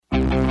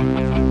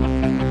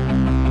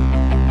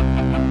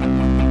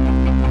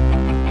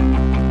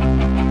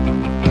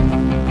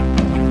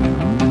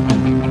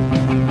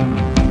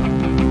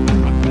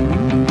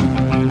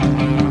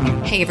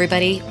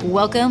everybody.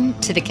 Welcome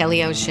to The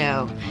Kelly O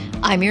Show.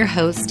 I'm your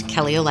host,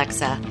 Kelly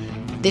Alexa.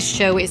 This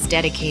show is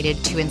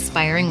dedicated to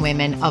inspiring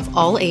women of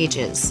all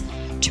ages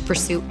to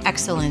pursue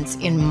excellence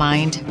in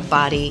mind,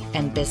 body,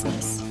 and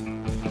business.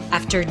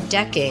 After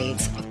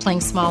decades of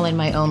playing small in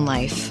my own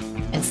life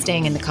and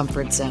staying in the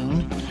comfort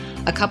zone,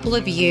 a couple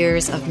of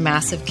years of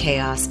massive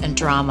chaos and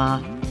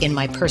drama in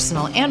my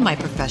personal and my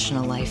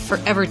professional life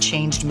forever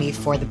changed me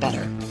for the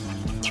better.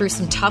 Through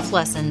some tough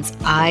lessons,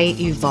 I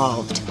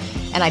evolved,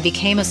 and I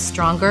became a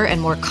stronger and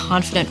more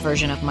confident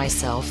version of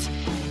myself,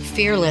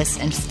 fearless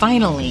and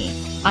finally,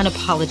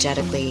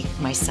 unapologetically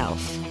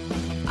myself.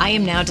 I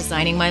am now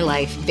designing my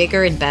life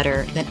bigger and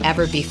better than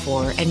ever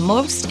before, and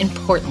most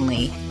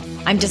importantly,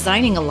 I'm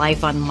designing a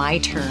life on my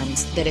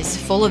terms that is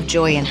full of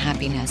joy and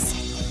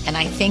happiness. And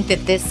I think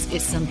that this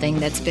is something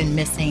that's been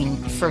missing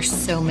for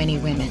so many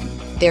women.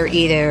 They're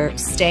either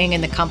staying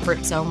in the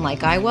comfort zone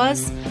like I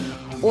was,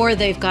 or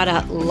they've got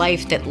a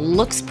life that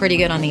looks pretty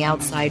good on the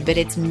outside, but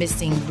it's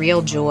missing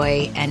real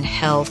joy and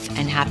health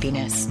and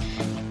happiness.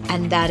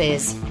 And that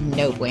is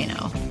no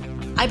bueno.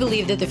 I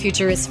believe that the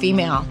future is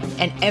female,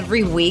 and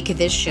every week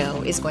this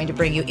show is going to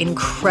bring you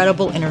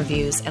incredible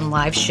interviews and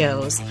live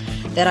shows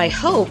that I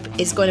hope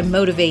is going to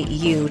motivate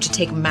you to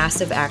take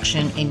massive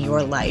action in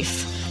your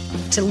life,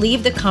 to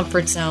leave the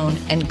comfort zone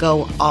and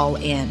go all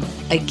in,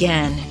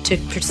 again, to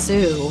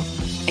pursue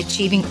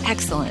achieving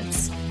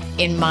excellence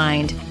in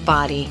mind,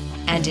 body,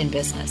 and in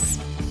business.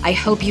 I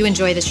hope you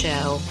enjoy the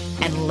show,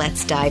 and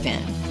let's dive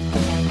in.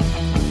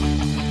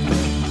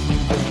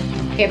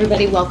 Hey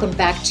everybody, welcome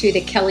back to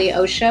the Kelly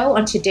O Show.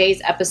 On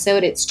today's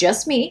episode, it's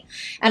just me,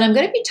 and I'm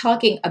going to be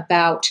talking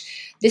about,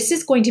 this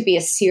is going to be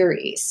a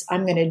series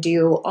I'm going to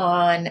do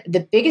on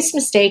the biggest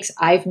mistakes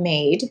I've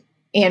made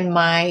in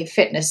my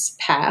fitness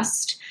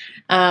past,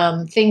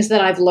 things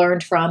that I've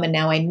learned from and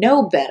now I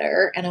know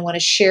better, and I want to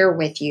share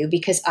with you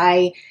because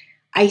I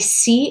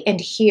see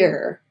and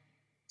hear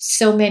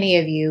so many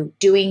of you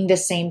doing the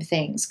same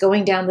things,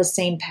 going down the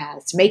same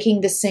paths,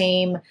 making the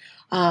same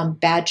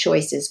bad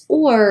choices,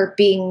 or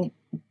being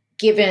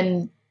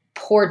given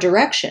poor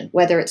direction,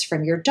 whether it's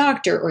from your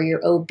doctor or your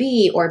OB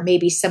or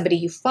maybe somebody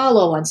you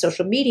follow on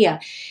social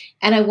media.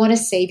 And I want to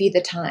save you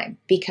the time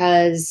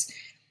because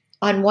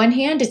on one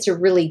hand, it's a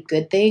really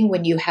good thing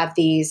when you have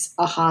these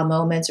aha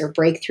moments or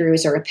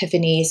breakthroughs or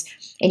epiphanies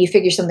and you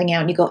figure something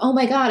out and you go, oh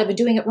my God, I've been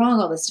doing it wrong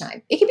all this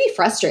time. It can be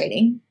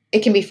frustrating.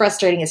 It can be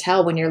frustrating as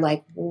hell when you're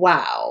like,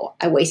 wow,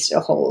 I wasted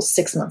a whole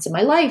 6 months of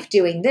my life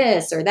doing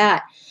this or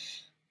that.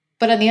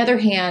 But on the other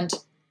hand,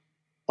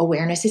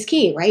 awareness is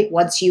key, right?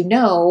 Once you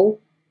know,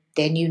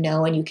 then you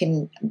know, and you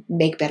can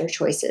make better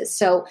choices.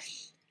 So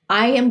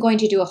I am going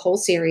to do a whole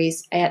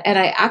series, and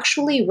I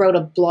actually wrote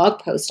a blog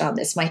post on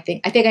this.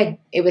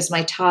 It was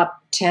my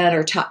top 10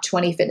 or top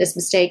 20 fitness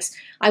mistakes.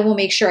 I will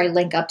make sure I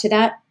link up to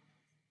that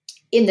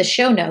in the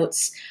show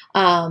notes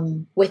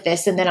with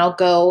this, and then I'll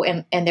go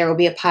and there will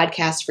be a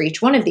podcast for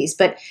each one of these.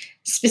 But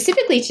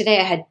specifically today,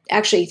 I had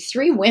actually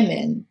three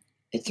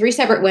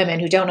separate women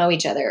who don't know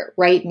each other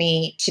write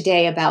me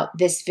today about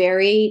this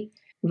very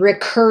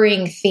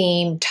recurring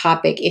theme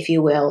topic, if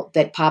you will,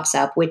 that pops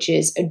up, which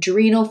is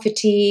adrenal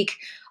fatigue,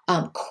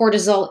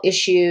 cortisol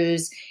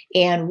issues,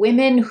 and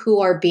women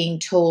who are being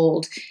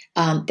told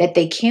that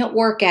they can't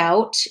work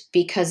out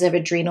because of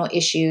adrenal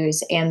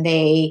issues, and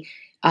they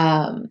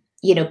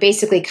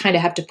basically kind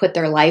of have to put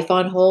their life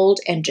on hold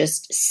and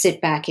just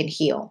sit back and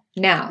heal.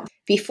 Now,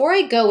 before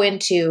I go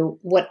into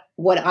what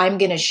I'm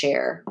going to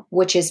share,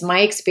 which is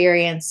my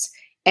experience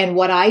and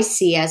what I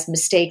see as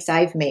mistakes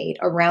I've made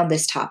around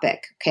this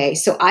topic. Okay.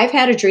 So I've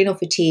had adrenal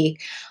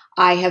fatigue.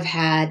 I have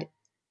had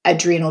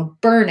adrenal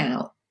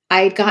burnout.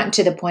 I had gotten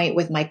to the point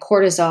with my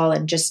cortisol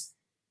and just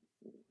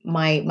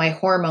my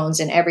hormones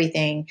and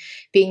everything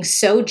being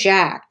so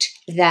jacked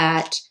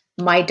that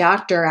my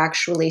doctor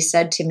actually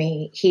said to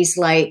me, he's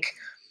like,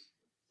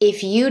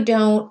 if you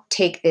don't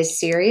take this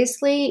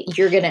seriously,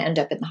 you're going to end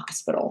up in the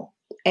hospital.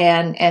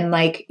 And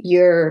like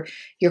your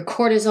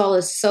cortisol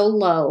is so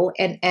low.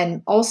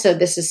 And also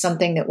this is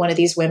something that one of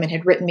these women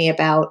had written me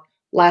about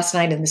last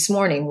night and this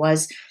morning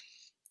was,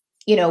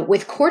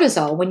 with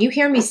cortisol, when you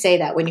hear me say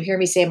that, when you hear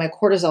me say my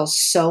cortisol is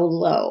so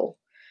low,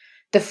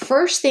 the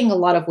first thing a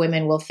lot of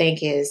women will think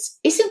is,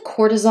 isn't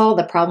cortisol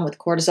the problem with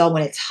cortisol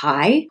when it's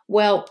high?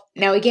 Well,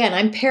 now again,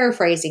 I'm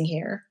paraphrasing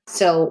here.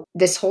 So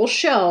this whole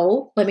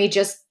show, let me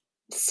just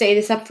say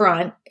this up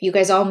front. You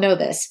guys all know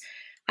this.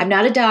 I'm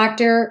not a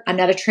doctor. I'm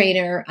not a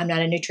trainer. I'm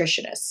not a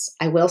nutritionist.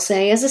 I will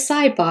say as a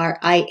sidebar,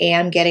 I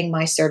am getting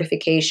my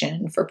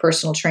certification for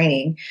personal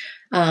training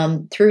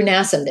through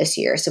NASM this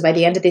year. So by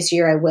the end of this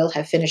year, I will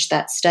have finished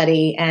that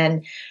study,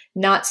 and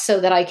not so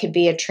that I could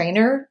be a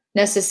trainer,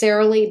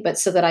 necessarily, but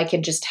so that I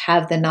can just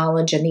have the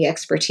knowledge and the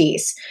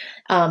expertise.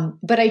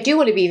 But I do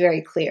want to be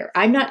very clear.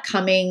 I'm not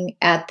coming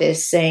at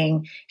this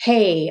saying,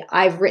 hey,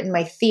 I've written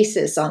my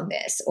thesis on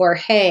this, or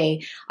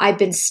hey, I've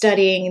been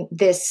studying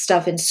this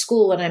stuff in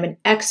school and I'm an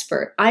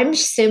expert. I'm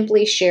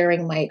simply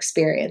sharing my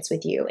experience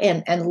with you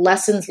and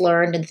lessons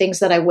learned and things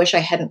that I wish I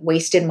hadn't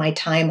wasted my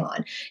time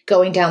on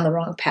going down the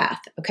wrong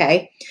path.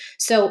 Okay.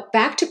 So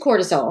back to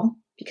cortisol,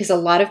 because a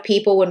lot of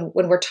people,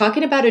 when we're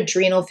talking about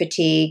adrenal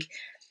fatigue,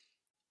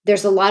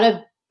 there's a lot of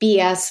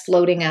BS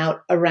floating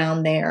out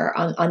around there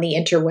on the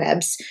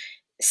interwebs.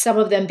 Some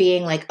of them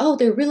being like, oh,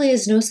 there really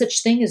is no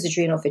such thing as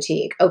adrenal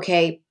fatigue.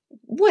 Okay,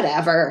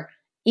 whatever.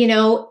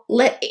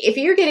 If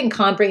you're getting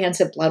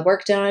comprehensive blood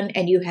work done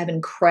and you have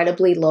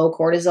incredibly low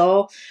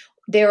cortisol,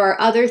 there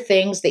are other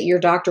things that your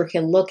doctor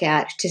can look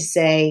at to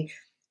say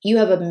you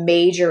have a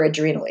major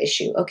adrenal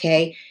issue.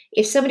 Okay.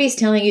 If somebody's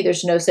telling you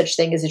there's no such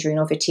thing as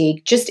adrenal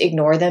fatigue, just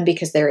ignore them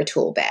because they're a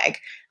tool bag.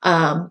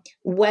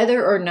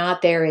 Whether or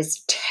not there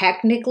is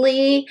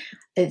technically,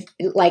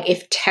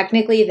 if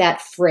technically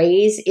that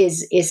phrase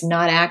is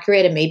not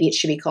accurate and maybe it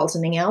should be called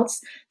something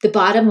else, the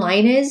bottom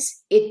line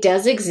is it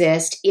does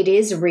exist. It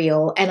is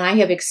real. And I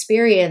have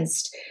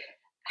experienced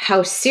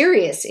how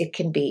serious it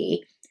can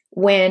be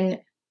when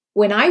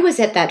I was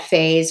at that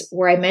phase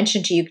where I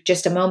mentioned to you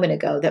just a moment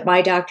ago that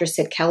my doctor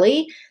said,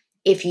 Kelly,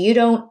 if you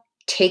don't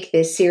take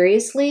this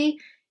seriously,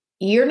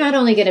 you're not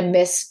only going to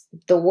miss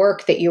the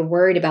work that you're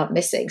worried about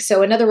missing.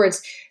 So in other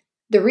words,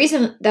 the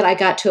reason that I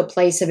got to a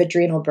place of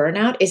adrenal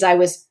burnout is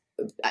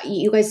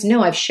you guys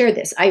know I've shared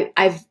this.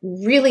 I've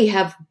really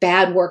have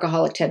bad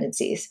workaholic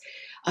tendencies.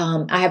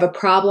 I have a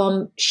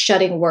problem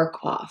shutting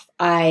work off.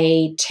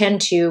 I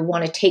tend to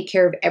want to take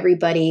care of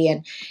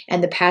everybody.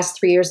 And the past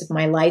 3 years of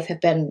my life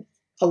have been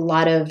a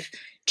lot of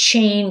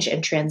change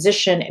and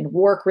transition and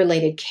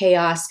work-related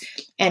chaos.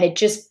 And it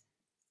just,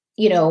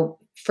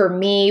 for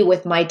me,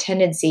 with my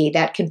tendency,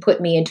 that can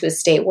put me into a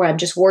state where I'm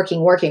just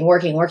working,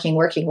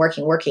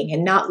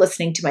 and not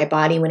listening to my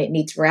body when it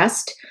needs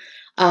rest,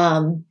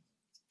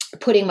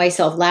 putting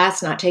myself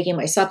last, not taking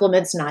my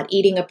supplements, not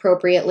eating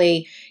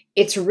appropriately.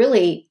 It's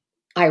really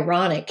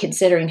ironic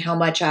considering how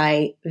much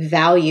I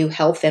value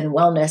health and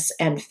wellness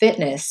and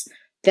fitness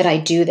that I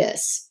do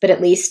this. But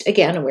at least,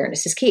 again,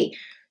 awareness is key.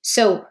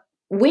 So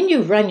when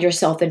you run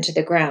yourself into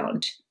the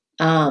ground,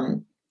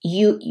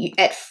 you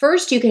at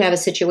first you can have a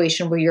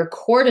situation where your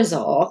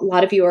cortisol, a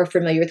lot of you are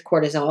familiar with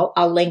cortisol.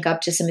 I'll link up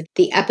to some of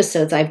the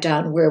episodes I've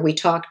done where we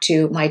talk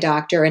to my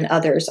doctor and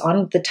others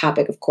on the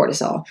topic of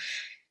cortisol.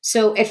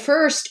 So at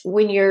first,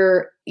 when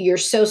you're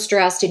so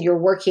stressed and you're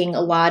working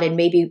a lot and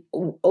maybe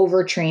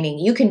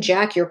overtraining, you can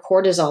jack your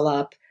cortisol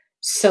up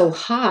so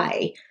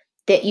high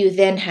that you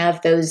then have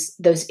those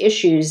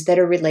issues that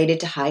are related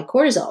to high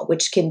cortisol,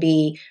 which can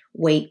be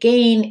weight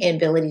gain,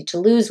 inability to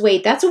lose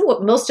weight. That's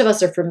what most of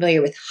us are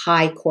familiar with,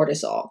 high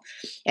cortisol.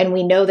 And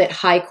we know that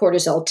high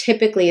cortisol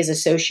typically is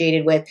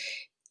associated with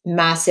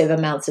massive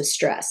amounts of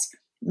stress.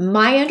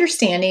 My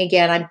understanding,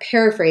 again, I'm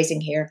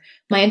paraphrasing here,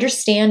 my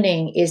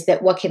understanding is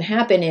that what can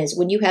happen is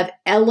when you have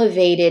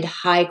elevated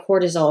high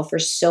cortisol for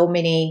so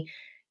many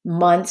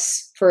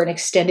months, for an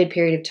extended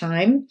period of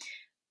time,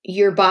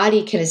 your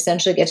body can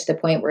essentially get to the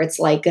point where it's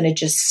like going to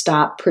just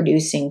stop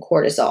producing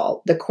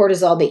cortisol, the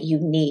cortisol that you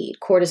need.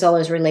 Cortisol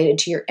is related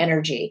to your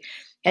energy.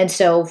 And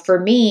so for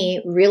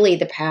me, really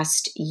the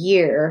past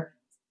year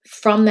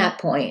from that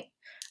point,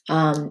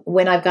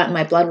 when I've gotten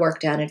my blood work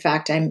done, in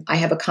fact, I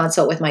have a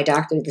consult with my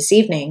doctor this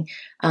evening,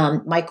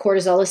 my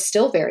cortisol is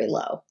still very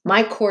low.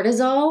 My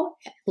cortisol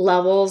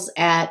levels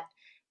at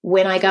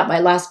when I got my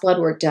last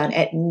blood work done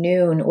at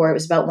noon, or it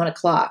was about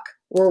 1:00,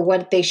 were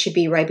what they should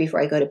be right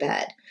before I go to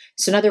bed.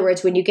 So in other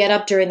words, when you get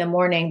up during the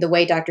morning, the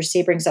way Dr.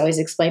 Sebrings always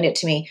explained it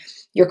to me,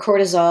 your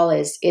cortisol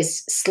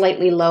is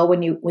slightly low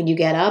when you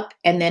get up,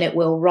 and then it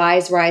will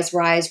rise,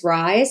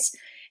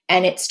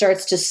 and it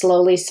starts to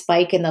slowly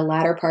spike in the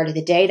latter part of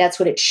the day. That's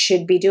what it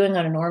should be doing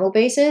on a normal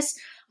basis.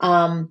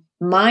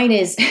 Mine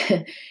is,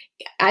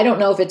 I don't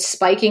know if it's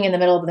spiking in the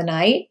middle of the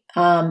night,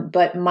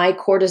 but my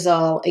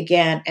cortisol,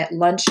 again, at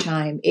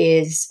lunchtime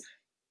is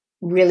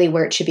really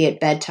where it should be at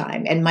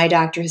bedtime. And my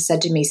doctor has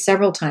said to me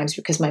several times,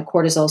 because my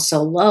cortisol is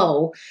so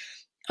low,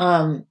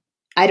 I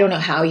don't know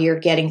how you're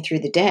getting through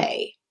the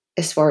day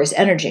as far as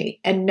energy.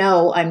 And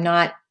no, I'm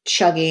not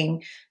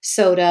chugging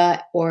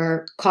soda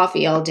or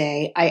coffee all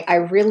day. I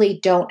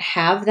really don't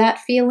have that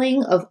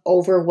feeling of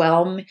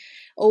overwhelming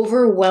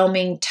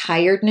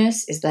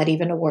tiredness. Is that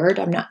even a word?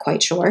 I'm not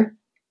quite sure.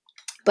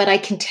 But I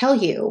can tell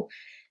you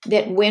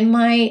that when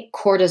my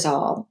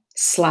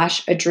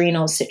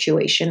cortisol/adrenal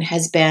situation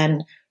has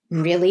been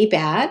really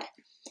bad,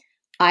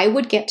 I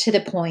would get to the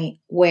point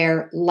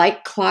where,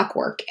 like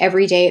clockwork,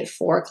 every day at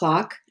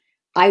 4:00,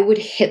 I would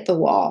hit the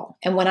wall.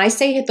 And when I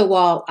say hit the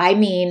wall, I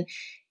mean,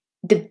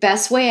 the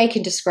best way I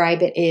can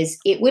describe it is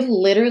it would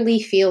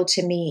literally feel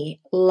to me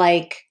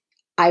like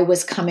I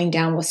was coming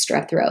down with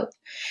strep throat.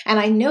 And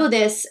I know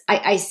this,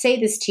 I say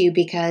this to you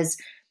because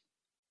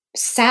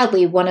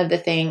sadly, one of the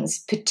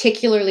things,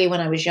 particularly when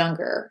I was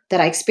younger,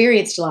 that I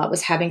experienced a lot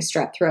was having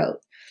strep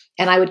throat.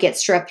 and I would get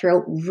strep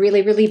throat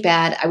really, really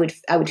bad. I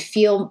would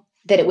feel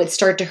that it would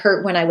start to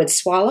hurt when I would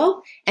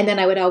swallow. And then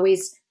I would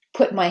always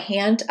put my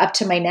hand up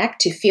to my neck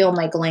to feel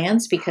my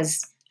glands,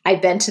 because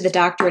I'd been to the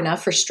doctor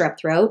enough for strep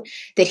throat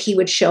that he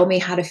would show me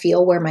how to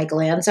feel where my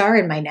glands are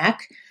in my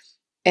neck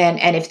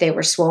and if they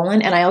were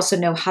swollen. And I also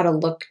know how to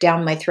look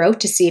down my throat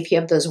to see if you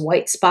have those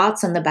white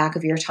spots on the back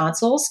of your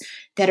tonsils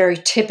that are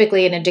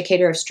typically an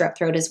indicator of strep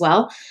throat as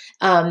well.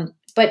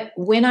 But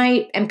when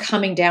I am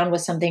coming down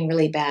with something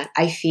really bad,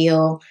 I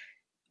feel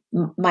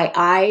my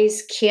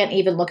eyes can't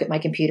even look at my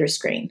computer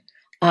screen.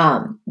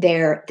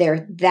 They're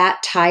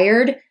that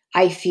tired.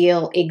 I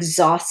feel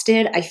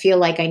exhausted. I feel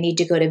like I need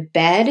to go to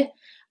bed.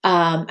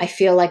 I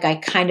feel like I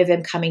kind of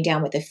am coming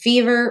down with a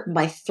fever.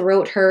 My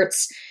throat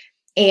hurts.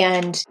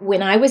 And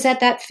when I was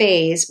at that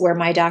phase where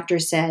my doctor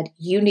said,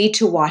 you need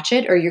to watch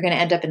it or you're going to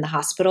end up in the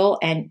hospital,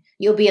 and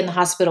you'll be in the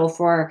hospital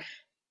for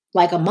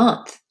like a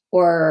month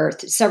or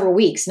several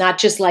weeks, not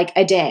just like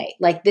a day.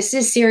 Like, this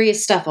is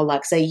serious stuff,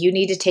 Alexa. You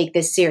need to take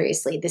this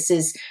seriously. This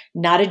is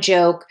not a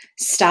joke.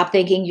 Stop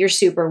thinking you're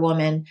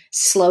Superwoman.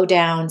 Slow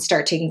down.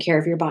 Start taking care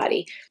of your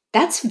body.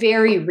 That's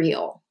very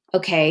real.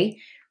 Okay.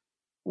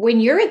 When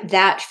you're at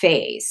that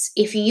phase,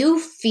 if you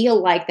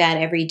feel like that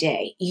every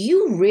day,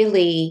 you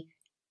really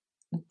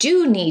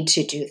do need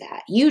to do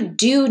that. You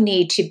do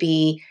need to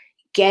be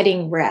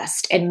getting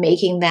rest and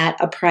making that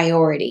a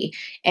priority.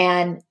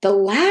 And the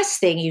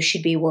last thing you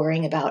should be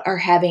worrying about are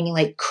having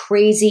like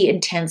crazy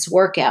intense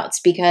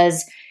workouts,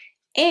 because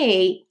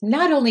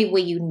not only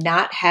will you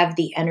not have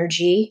the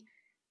energy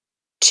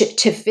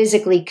to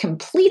physically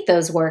complete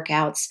those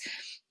workouts,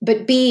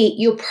 but B,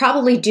 you'll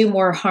probably do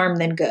more harm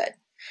than good.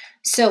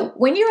 So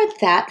when you're at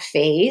that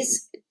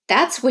phase,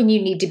 that's when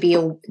you need to be,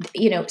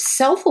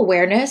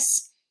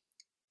 self-awareness,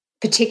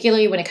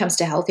 particularly when it comes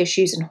to health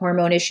issues and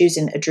hormone issues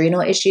and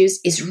adrenal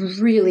issues, is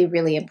really,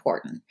 really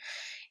important.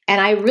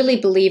 And I really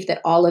believe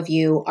that all of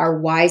you are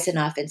wise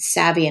enough and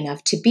savvy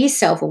enough to be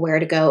self-aware,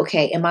 to go,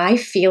 okay, am I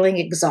feeling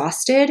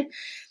exhausted?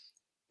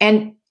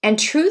 And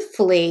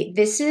truthfully,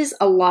 this is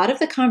a lot of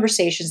the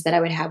conversations that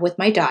I would have with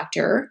my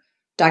doctor,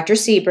 Dr.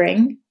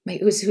 Sebring,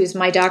 who's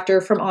my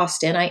doctor from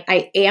Austin.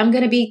 I am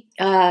going to be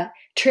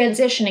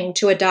transitioning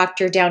to a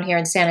doctor down here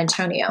in San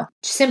Antonio,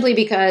 simply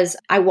because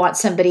I want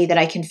somebody that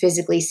I can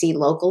physically see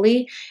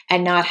locally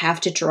and not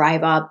have to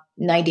drive up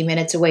 90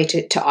 minutes away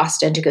to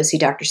Austin to go see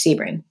Dr.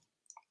 Sebring.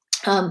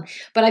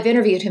 But I've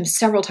interviewed him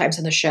several times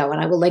on the show, and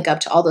I will link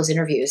up to all those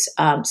interviews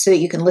so that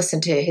you can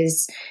listen to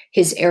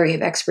his area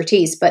of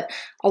expertise. But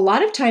a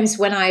lot of times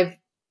when I've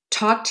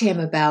talked to him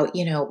about,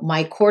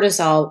 my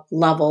cortisol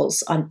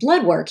levels on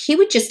blood work, he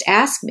would just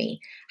ask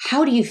me,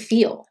 how do you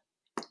feel?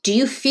 Do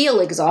you feel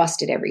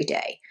exhausted every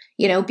day?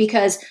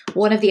 Because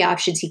one of the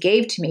options he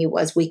gave to me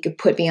was we could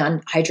put me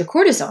on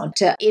hydrocortisone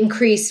to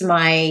increase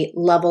my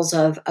levels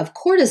of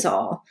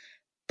cortisol.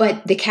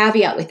 But the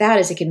caveat with that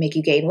is it can make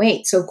you gain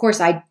weight. So of course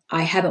I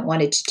haven't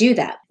wanted to do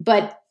that.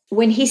 But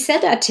when he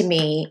said that to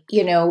me,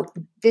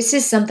 this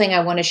is something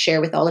I want to share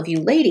with all of you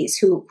ladies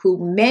who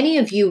many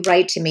of you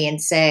write to me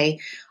and say,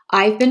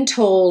 I've been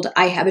told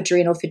I have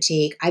adrenal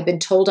fatigue. I've been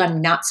told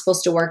I'm not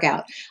supposed to work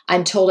out.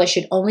 I'm told I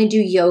should only do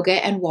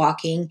yoga and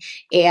walking,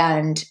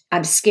 and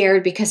I'm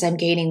scared because I'm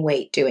gaining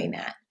weight doing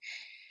that.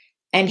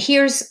 And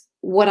here's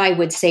what I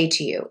would say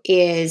to you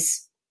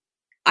is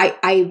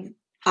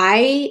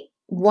I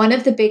one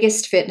of the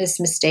biggest fitness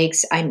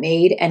mistakes I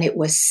made, and it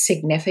was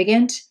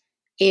significant,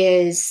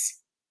 is,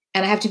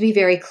 and I have to be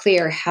very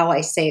clear how I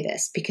say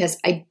this, because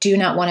I do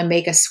not want to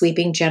make a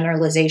sweeping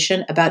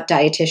generalization about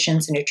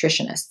dietitians and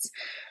nutritionists.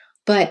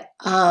 But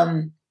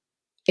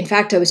in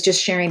fact, I was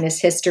just sharing this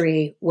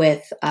history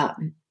with a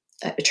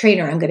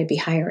trainer I'm going to be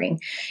hiring.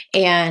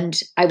 And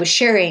I was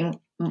sharing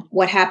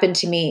what happened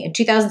to me in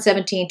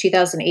 2017,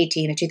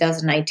 2018, and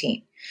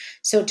 2019.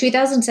 So in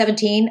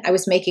 2017, I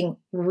was making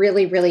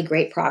really, really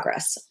great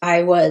progress.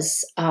 I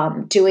was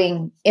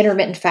doing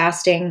intermittent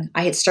fasting.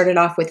 I had started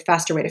off with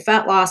faster way to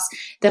fat loss.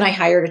 Then I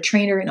hired a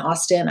trainer in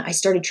Austin. I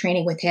started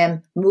training with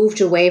him,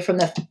 moved away from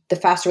the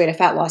faster way to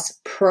fat loss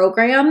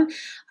program.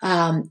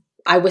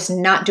 I was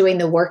not doing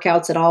the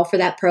workouts at all for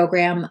that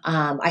program.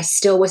 I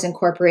still was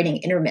incorporating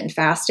intermittent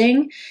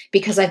fasting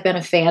because I've been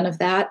a fan of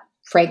that,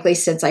 frankly,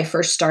 since I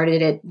first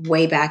started it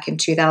way back in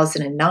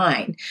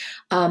 2009.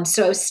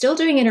 So I was still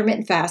doing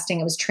intermittent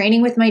fasting. I was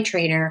training with my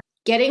trainer,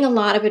 getting a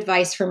lot of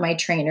advice from my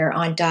trainer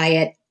on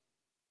diet.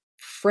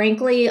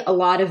 Frankly, a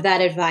lot of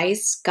that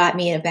advice got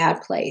me in a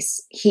bad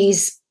place.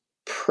 He's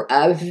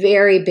a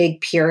very big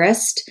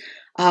purist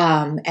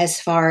as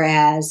far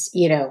as,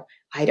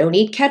 I don't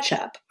eat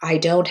ketchup. I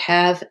don't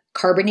have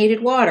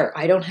carbonated water.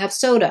 I don't have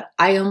soda.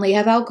 I only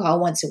have alcohol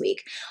once a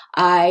week.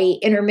 I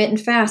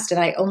intermittent fast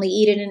and I only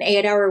eat in an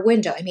 8-hour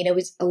window. I mean, it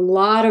was a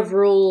lot of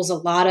rules, a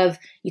lot of,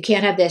 you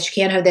can't have this,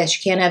 you can't have this,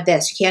 you can't have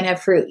this, you can't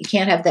have fruit, you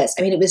can't have this.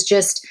 I mean, it was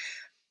just,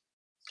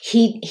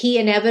 he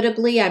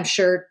inevitably, I'm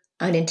sure,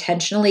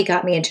 unintentionally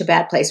got me into a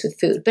bad place with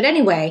food. But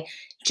anyway,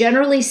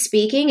 generally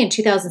speaking, in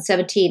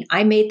 2017,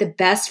 I made the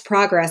best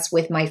progress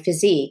with my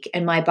physique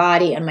and my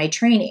body and my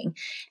training.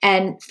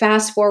 And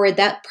fast forward,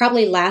 that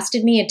probably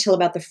lasted me until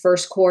about the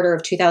first quarter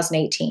of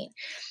 2018.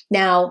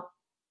 Now,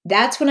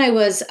 that's when I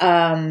was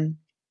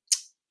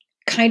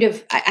I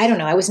don't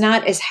know, I was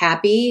not as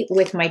happy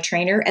with my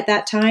trainer at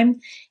that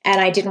time,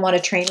 and I didn't want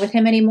to train with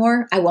him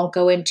anymore. I won't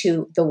go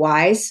into the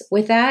whys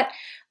with that,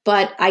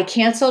 but I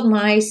canceled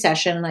my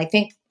session. I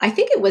think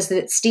it was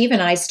that Steve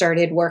and I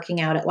started working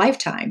out at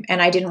Lifetime,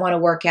 and I didn't want to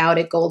work out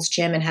at Gold's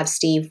Gym and have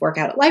Steve work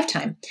out at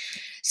Lifetime.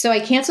 So I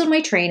canceled my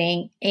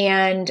training,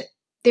 and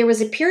there was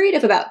a period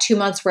of about 2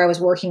 months where I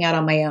was working out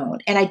on my own,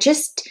 and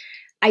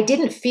I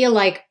didn't feel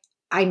like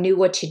I knew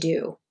what to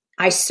do.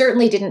 I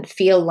certainly didn't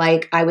feel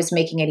like I was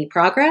making any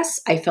progress.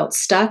 I felt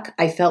stuck.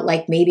 I felt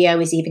like maybe I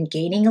was even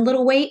gaining a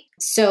little weight.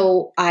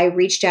 So I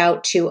reached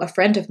out to a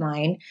friend of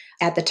mine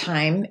at the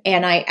time,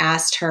 and I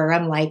asked her,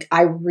 I'm like,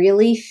 I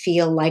really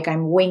feel like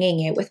I'm winging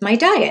it with my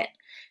diet.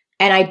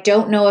 And I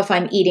don't know if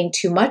I'm eating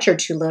too much or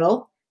too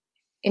little.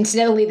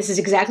 Incidentally, this is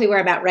exactly where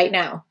I'm at right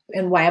now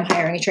and why I'm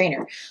hiring a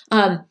trainer.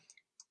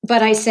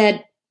 But I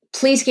said,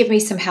 please give me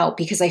some help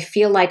because I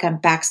feel like I'm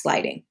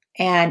backsliding.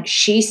 And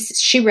she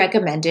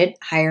recommended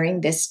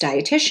hiring this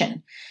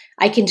dietitian.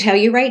 I can tell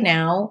you right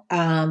now,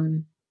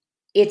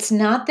 it's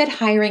not that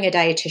hiring a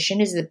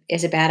dietitian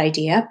is a bad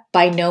idea.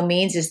 By no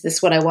means is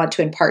this what I want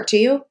to impart to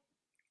you.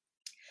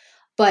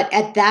 But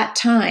at that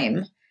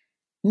time,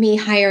 me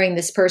hiring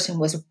this person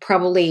was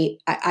probably,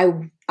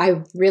 I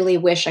really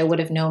wish I would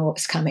have known what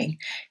was coming,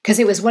 because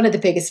it was one of the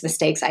biggest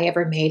mistakes I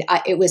ever made.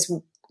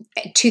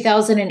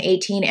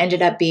 2018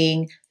 ended up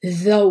being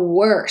the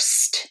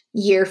worst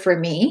year for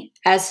me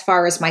as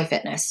far as my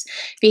fitness,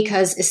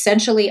 because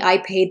essentially I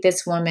paid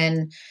this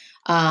woman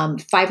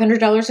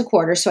 $500 a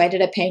quarter. So I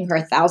ended up paying her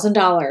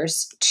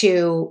 $1,000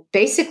 to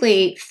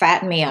basically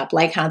fatten me up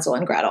like Hansel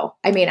and Gretel.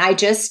 I mean, I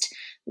just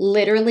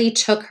literally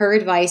took her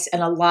advice,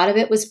 and a lot of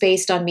it was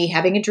based on me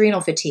having adrenal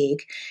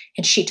fatigue.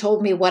 And she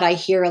told me what I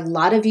hear a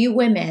lot of you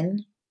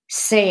women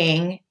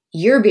saying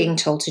you're being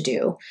told to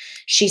do.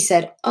 She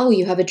said, oh,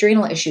 you have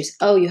adrenal issues.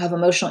 Oh, you have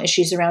emotional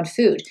issues around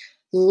food.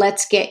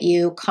 Let's get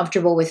you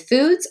comfortable with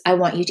foods. I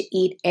want you to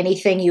eat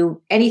anything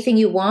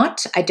you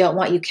want. I don't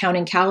want you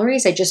counting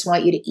calories. I just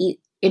want you to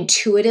eat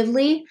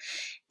intuitively.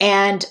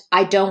 And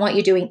I don't want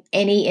you doing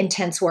any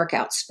intense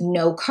workouts.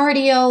 No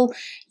cardio.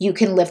 You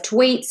can lift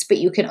weights, but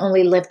you can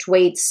only lift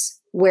weights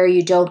where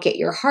you don't get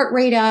your heart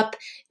rate up.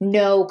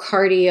 No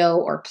cardio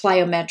or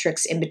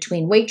plyometrics in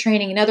between weight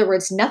training. In other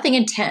words, nothing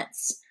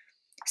intense.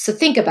 So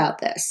think about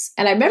this.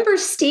 And I remember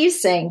Steve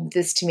saying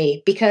this to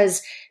me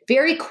because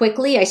very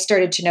quickly I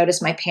started to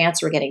notice my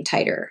pants were getting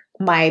tighter.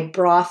 My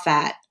bra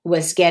fat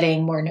was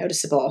getting more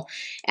noticeable.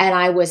 And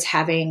I was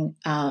having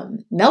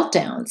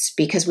meltdowns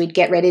because we'd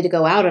get ready to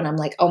go out. And I'm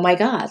like, oh my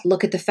God,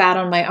 look at the fat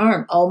on my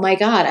arm. Oh my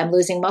God, I'm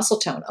losing muscle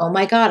tone. Oh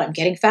my God, I'm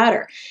getting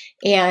fatter.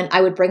 And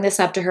I would bring this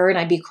up to her and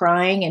I'd be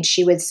crying. And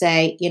she would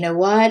say, you know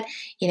what,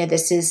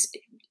 this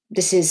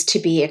is to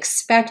be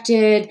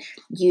expected.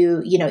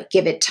 You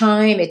give it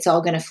time. It's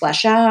all going to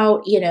flesh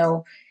out.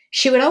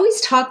 She would always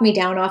talk me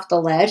down off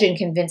the ledge and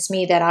convince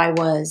me that I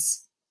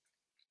was,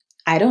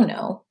 I don't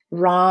know,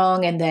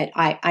 wrong, and that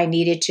I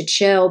needed to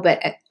chill,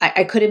 but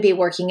I couldn't be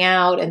working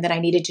out, and that I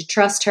needed to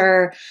trust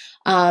her.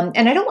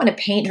 And I don't want to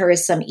paint her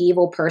as some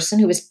evil person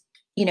who was,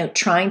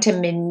 trying to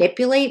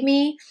manipulate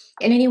me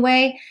in any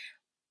way.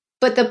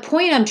 But the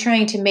point I'm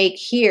trying to make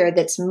here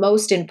that's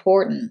most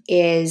important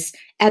is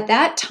at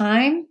that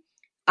time,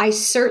 I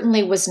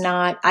certainly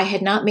I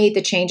had not made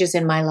the changes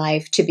in my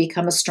life to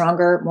become a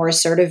stronger, more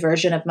assertive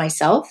version of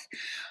myself.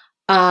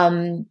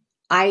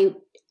 I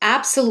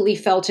absolutely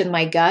felt in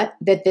my gut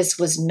that this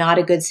was not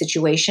a good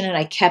situation. And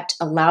I kept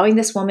allowing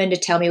this woman to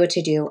tell me what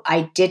to do.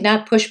 I did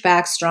not push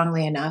back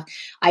strongly enough.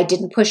 I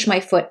didn't put my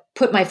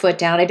foot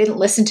down. I didn't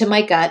listen to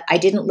my gut. I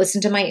didn't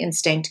listen to my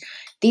instinct.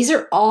 These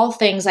are all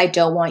things I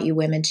don't want you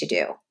women to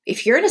do.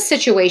 If you're in a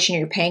situation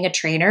you're paying a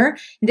trainer,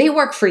 they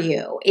work for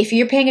you. If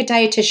you're paying a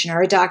dietitian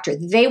or a doctor,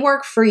 they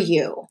work for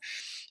you.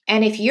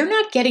 And if you're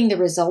not getting the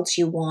results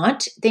you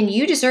want, then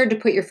you deserve to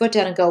put your foot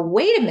down and go,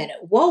 wait a minute,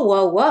 whoa,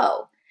 whoa,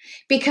 whoa.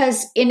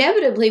 Because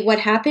inevitably what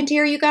happened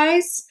here, you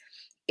guys,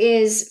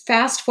 is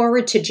fast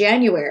forward to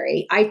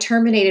January, I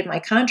terminated my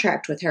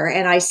contract with her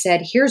and I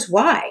said, here's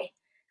why.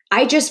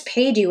 I just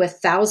paid you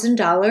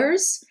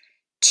 $1,000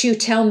 to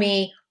tell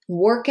me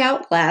work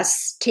out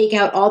less, take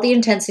out all the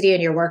intensity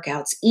in your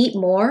workouts, eat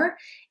more,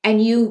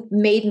 and you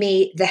made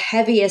me the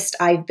heaviest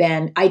I've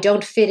been. I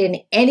don't fit in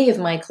any of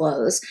my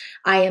clothes.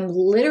 I am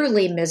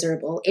literally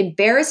miserable,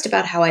 embarrassed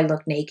about how I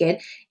look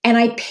naked, and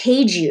I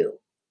paid you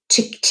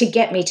to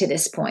get me to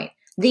this point.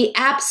 The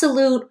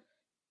absolute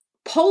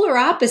polar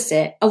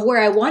opposite of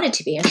where I wanted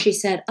to be. And she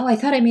said, oh, I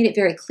thought I made it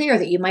very clear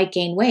that you might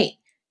gain weight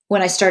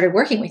when I started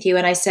working with you.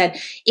 And I said,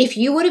 if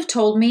you would have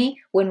told me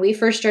when we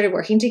first started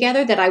working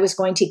together that I was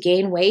going to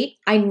gain weight,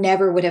 I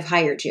never would have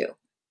hired you.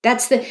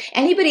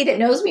 Anybody that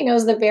knows me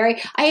knows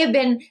I have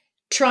been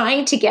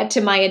trying to get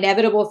to my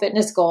inevitable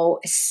fitness goal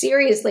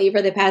seriously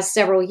for the past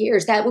several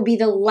years. That would be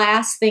the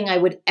last thing I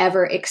would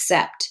ever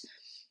accept.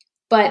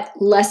 But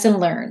lesson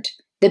learned.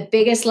 The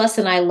biggest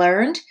lesson I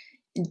learned,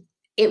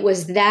 it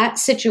was that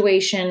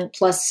situation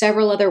plus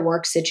several other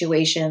work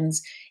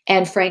situations,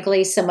 and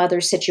frankly, some other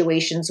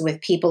situations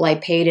with people I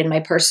paid in my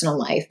personal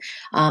life.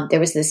 There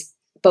was this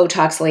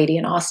Botox lady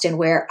in Austin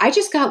where I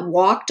just got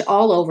walked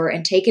all over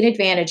and taken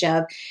advantage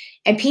of.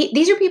 And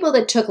these are people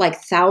that took like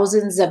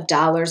thousands of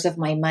dollars of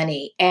my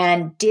money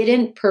and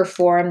didn't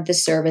perform the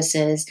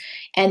services.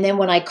 And then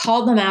when I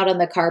called them out on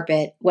the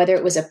carpet, whether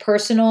it was a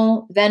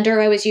personal vendor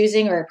I was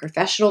using or a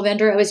professional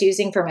vendor I was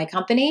using for my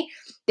company,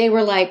 they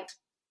were like,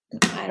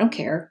 I don't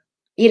care.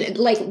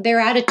 Like their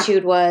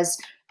attitude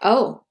was,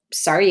 oh,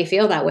 sorry you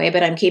feel that way,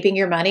 but I'm keeping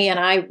your money and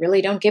I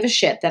really don't give a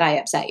shit that I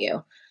upset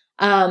you.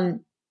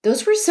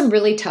 Those were some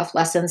really tough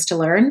lessons to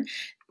learn.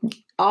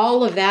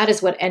 All of that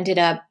is what ended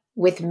up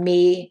with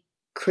me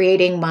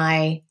creating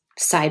my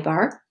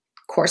sidebar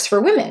course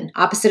for women,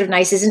 Opposite of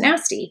Nice Isn't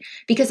Nasty,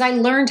 because I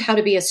learned how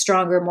to be a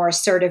stronger, more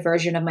assertive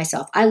version of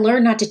myself. I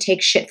learned not to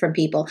take shit from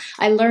people.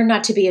 I learned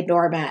not to be a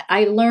doormat.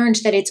 I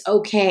learned that it's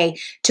okay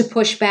to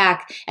push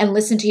back and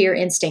listen to your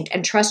instinct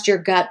and trust your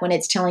gut when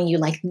it's telling you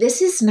like,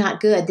 this is not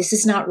good. This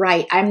is not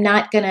right. I'm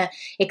not going to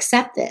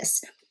accept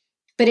this.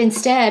 But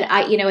instead,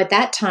 at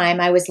that time,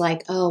 I was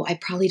like, oh, I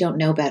probably don't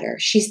know better.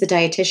 She's the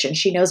dietitian.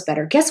 She knows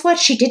better. Guess what?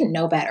 She didn't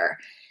know better.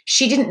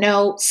 She didn't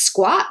know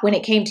squat when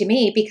it came to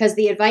me, because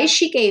the advice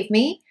she gave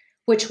me,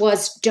 which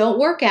was don't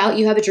work out,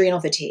 you have adrenal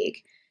fatigue.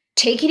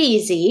 Take it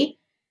easy.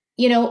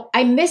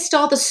 I missed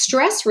all the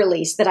stress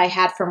release that I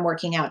had from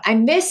working out. I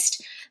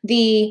missed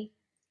the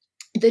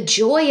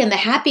joy and the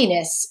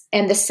happiness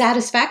and the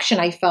satisfaction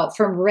I felt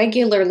from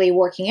regularly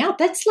working out.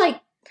 That's like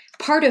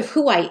part of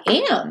who I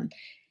am.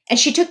 And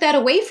she took that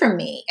away from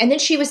me. And then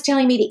she was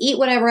telling me to eat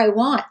whatever I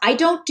want. I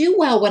don't do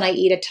well when I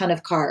eat a ton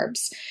of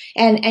carbs.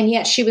 And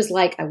yet she was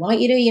like, I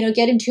want you to,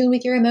 get in tune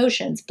with your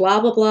emotions, blah,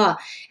 blah, blah.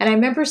 And I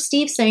remember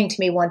Steve saying to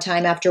me one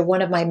time after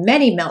one of my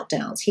many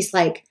meltdowns, he's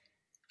like,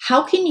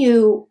 how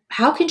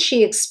can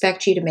she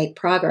expect you to make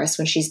progress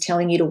when she's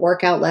telling you to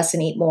work out less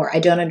and eat more? I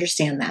don't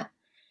understand that.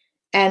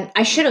 And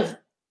I should have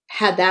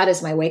had that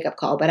as my wake up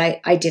call, but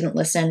I didn't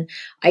listen.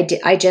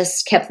 I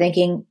just kept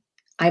thinking,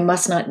 I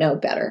must not know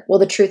better. Well,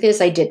 the truth is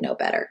I did know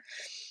better.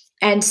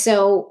 And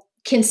so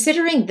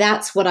considering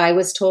that's what I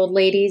was told,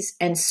 ladies,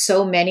 and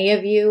so many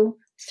of you,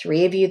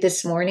 3 of you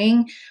this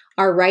morning,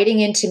 are writing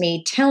into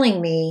me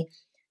telling me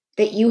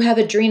that you have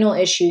adrenal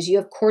issues, you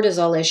have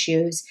cortisol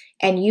issues,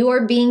 and you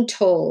are being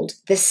told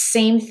the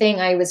same thing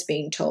I was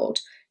being told.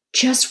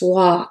 Just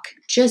walk,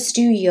 just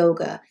do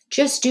yoga,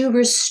 just do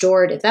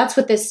restorative. That's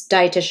what this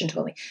dietitian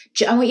told me.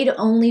 I want you to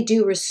only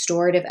do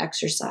restorative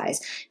exercise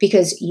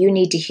because you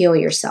need to heal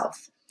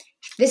yourself.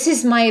 This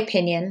is my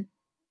opinion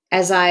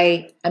as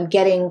I am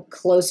getting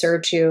closer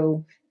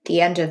to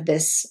the end of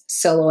this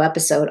solo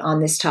episode on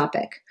this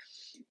topic.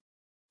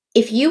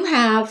 If you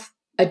have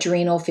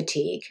adrenal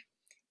fatigue,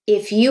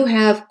 if you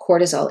have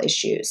cortisol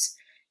issues,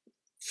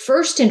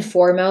 first and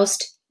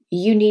foremost,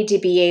 you need to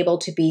be able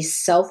to be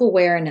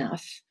self-aware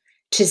enough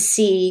to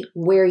see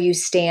where you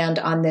stand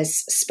on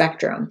this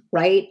spectrum,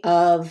 right?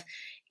 Of,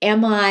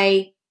 am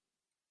I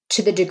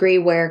to the degree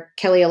where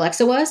Kelly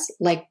Alexa was,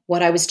 like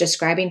what I was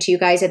describing to you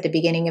guys at the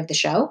beginning of the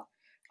show?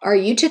 Are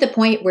you to the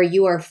point where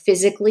you are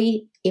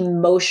physically,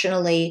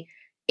 emotionally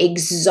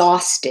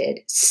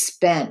exhausted,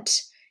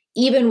 spent,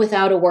 even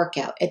without a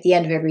workout at the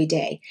end of every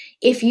day?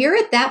 If you're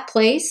at that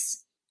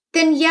place,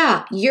 then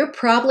yeah, you're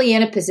probably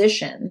in a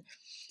position.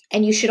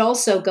 And you should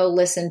also go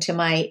listen to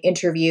my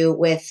interview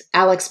with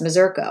Alex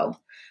Mazurko.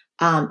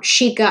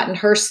 She'd gotten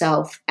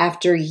herself,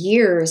 after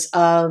years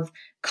of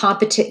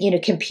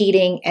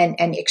competing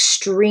and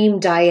extreme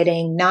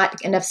dieting, not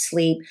enough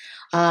sleep,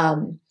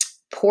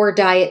 poor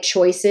diet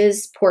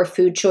choices, poor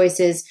food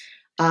choices,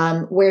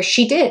 where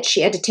she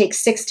had to take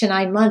 6 to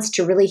 9 months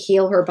to really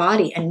heal her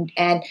body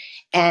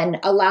and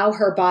allow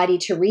her body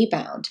to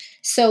rebound.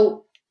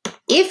 So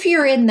if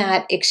you're in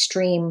that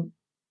extreme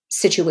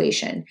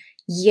situation,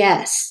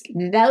 yes,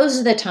 those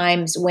are the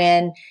times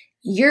when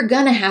you're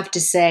going to have to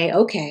say,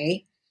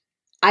 okay,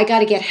 I got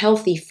to get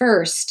healthy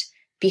first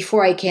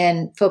before I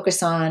can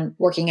focus on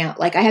working out.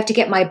 Like I have to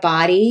get my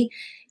body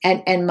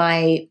and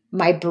my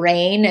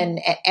brain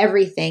and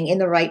everything in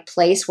the right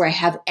place where I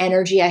have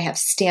energy, I have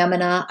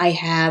stamina, I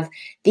have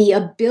the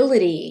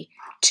ability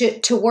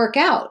to work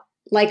out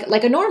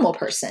like a normal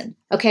person.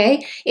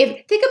 Okay.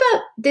 Think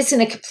about this in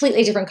a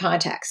completely different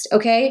context.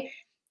 Okay.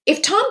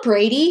 If Tom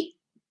Brady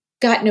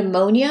got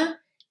pneumonia,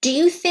 do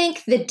you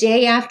think the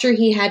day after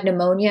he had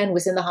pneumonia and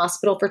was in the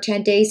hospital for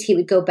 10 days, he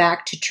would go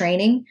back to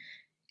training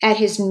at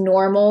his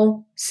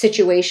normal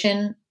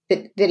situation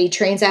that he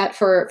trains at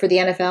for the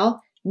NFL?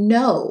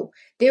 No.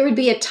 There would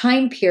be a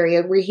time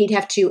period where he'd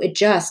have to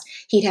adjust.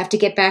 He'd have to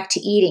get back to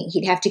eating.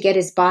 He'd have to get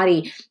his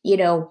body,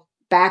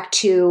 back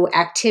to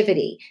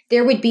activity.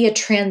 There would be a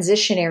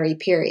transitionary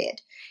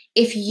period.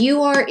 If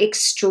you are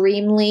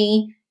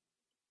extremely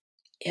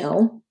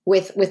ill,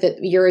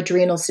 your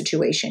adrenal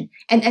situation.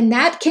 And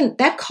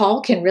that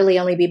call can really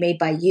only be made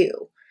by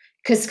you.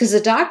 Because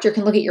a doctor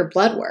can look at your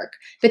blood work.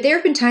 But there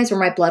have been times where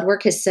my blood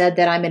work has said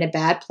that I'm in a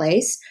bad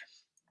place,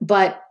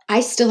 but I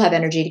still have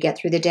energy to get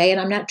through the day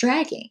and I'm not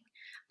dragging.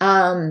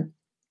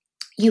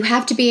 You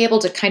have to be able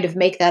to kind of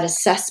make that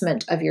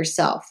assessment of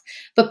yourself.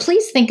 But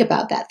please think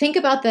about that. Think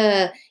about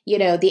the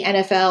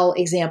NFL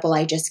example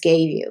I just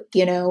gave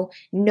you.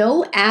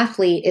 No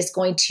athlete is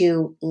going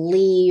to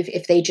leave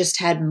if they just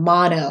had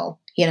mono,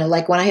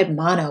 like when I had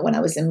mono when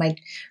I was in my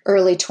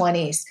early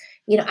 20s.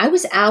 I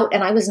was out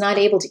and I was not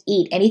able to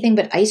eat anything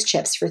but ice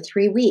chips for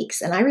 3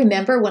 weeks. And I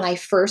remember when I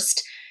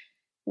first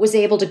was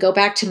able to go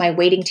back to my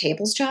waiting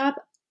tables job,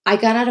 I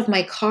got out of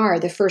my car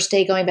the first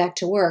day going back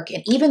to work.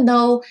 And even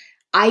though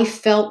I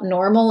felt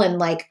normal and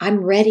like,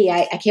 I'm ready,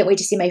 I can't wait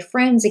to see my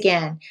friends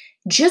again,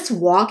 just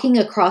walking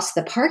across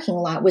the parking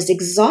lot was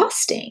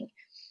exhausting.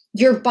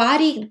 Your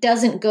body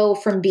doesn't go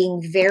from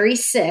being very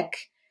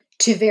sick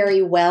to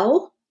very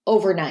well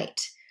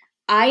overnight.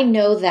 I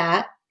know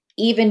that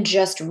even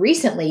just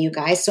recently, you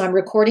guys. So I'm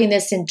recording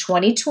this in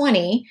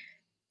 2020.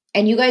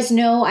 And you guys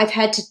know I've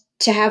had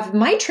to have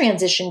my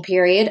transition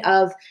period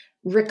of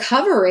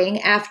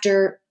recovering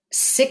after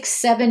 6,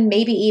 7,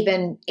 maybe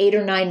even 8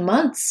 or 9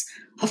 months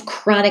of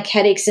chronic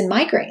headaches and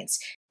migraines.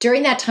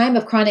 During that time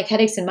of chronic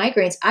headaches and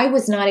migraines, I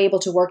was not able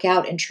to work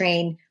out and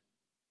train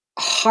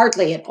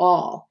hardly at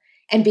all.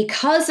 And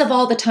because of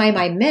all the time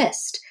I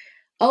missed,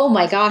 oh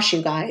my gosh,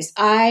 you guys,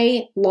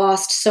 I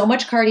lost so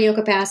much cardio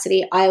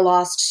capacity. I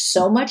lost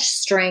so much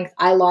strength.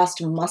 I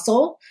lost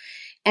muscle.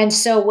 And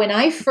so when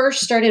I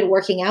first started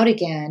working out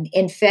again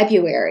in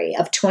February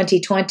of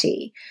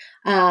 2020,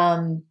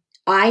 I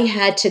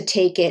had to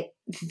take it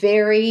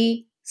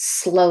very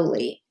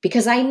slowly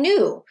because I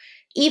knew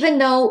even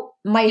though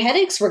my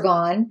headaches were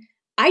gone,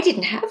 I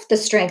didn't have the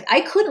strength.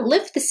 I couldn't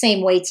lift the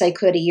same weights I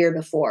could a year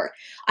before.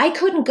 I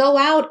couldn't go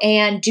out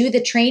and do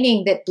the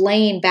training that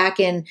Blaine back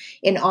in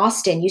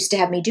Austin used to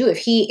have me do.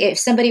 If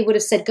somebody would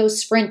have said, go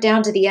sprint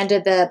down to the end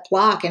of the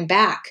block and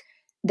back,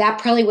 that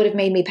probably would have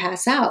made me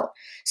pass out.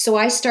 So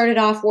I started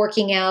off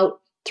working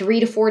out 3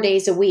 to 4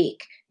 days a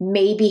week,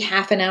 maybe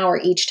half an hour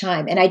each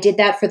time. And I did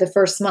that for the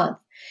first month.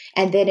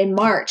 And then in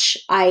March,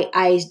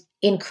 I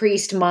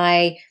increased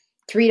my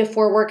 3 to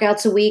 4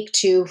 workouts a week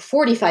to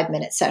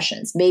 45-minute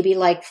sessions, maybe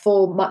like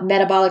full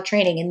metabolic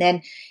training. And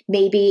then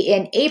maybe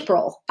in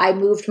April, I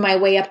moved my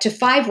way up to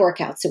 5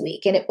 workouts a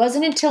week. And it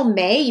wasn't until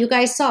May, you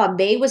guys saw,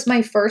 May was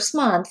my first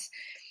month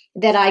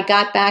that I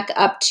got back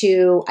up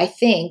to, I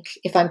think,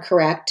 if I'm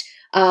correct,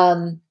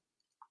 6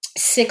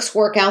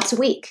 workouts a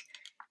week.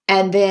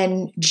 And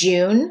then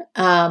June,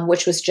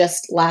 which was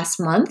just last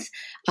month,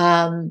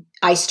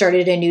 I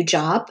started a new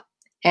job.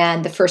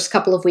 And the first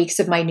couple of weeks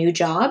of my new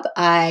job,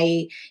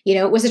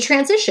 it was a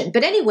transition.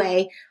 But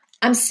anyway,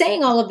 I'm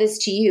saying all of this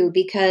to you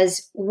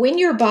because when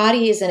your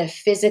body is in a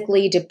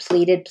physically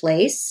depleted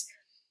place,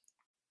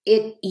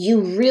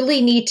 you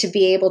really need to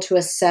be able to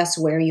assess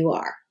where you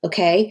are.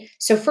 Okay.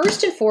 So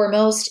first and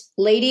foremost,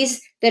 ladies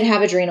that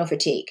have adrenal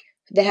fatigue,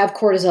 that have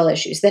cortisol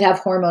issues, that have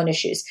hormone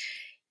issues,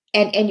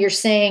 and you're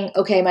saying,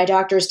 okay, my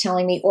doctor is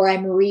telling me, or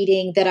I'm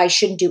reading that I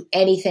shouldn't do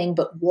anything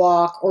but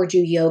walk or do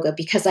yoga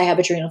because I have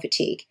adrenal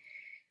fatigue.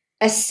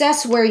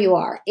 Assess where you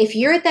are. If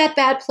you're at that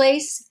bad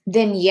place,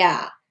 then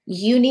yeah,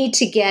 you need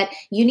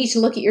to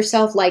look at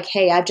yourself like,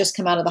 hey, I've just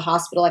come out of the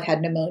hospital. I've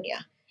had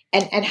pneumonia.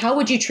 And how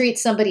would you treat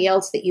somebody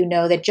else that you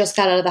know that just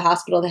got out of the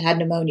hospital that had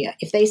pneumonia?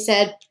 If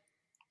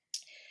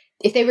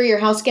they were your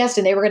house guest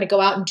and they were going to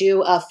go out and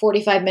do a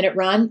 45-minute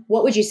run,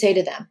 what would you say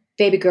to them?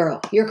 Baby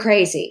girl, you're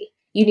crazy.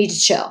 You need to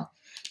chill.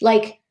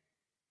 Like,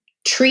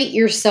 treat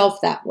yourself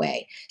that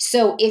way.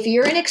 So if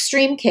you're an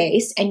extreme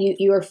case and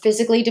you are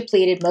physically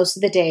depleted most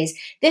of the days,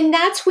 then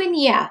that's when,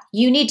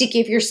 you need to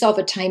give yourself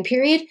a time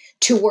period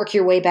to work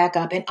your way back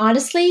up. And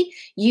honestly,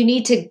 you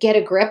need to get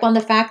a grip on the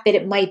fact that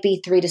it might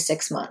be 3 to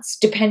 6 months,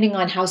 depending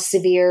on how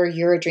severe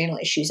your adrenal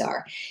issues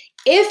are.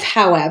 If,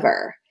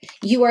 however,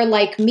 you are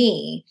like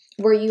me,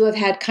 where you have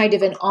had kind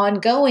of an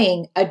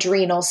ongoing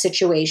adrenal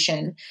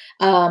situation,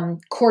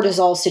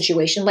 cortisol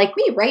situation, like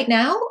me right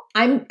now,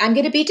 I'm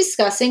going to be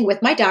discussing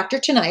with my doctor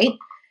tonight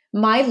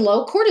my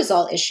low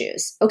cortisol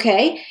issues.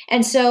 Okay.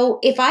 And so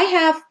if I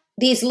have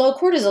these low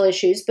cortisol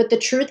issues, but the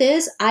truth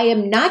is I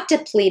am not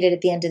depleted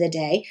at the end of the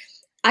day,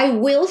 I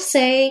will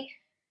say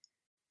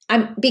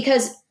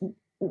because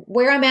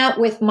where I'm at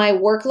with my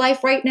work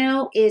life right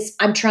now is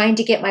I'm trying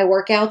to get my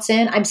workouts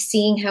in. I'm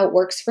seeing how it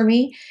works for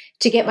me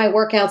to get my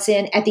workouts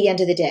in at the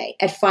end of the day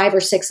at 5 or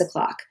 6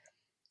 o'clock.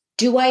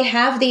 Do I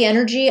have the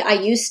energy I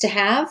used to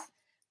have?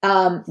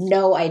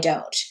 No, I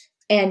don't.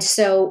 And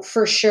so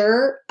for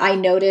sure, I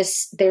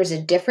notice there's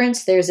a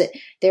difference.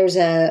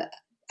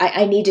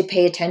 I need to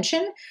pay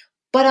attention.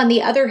 But on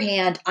the other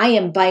hand, I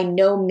am by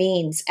no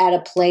means at a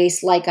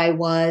place like I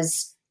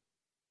was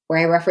where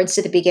I referenced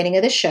at the beginning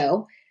of the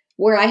show,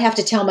 where I have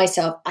to tell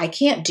myself, I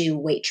can't do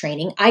weight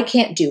training. I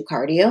can't do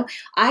cardio.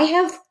 I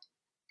have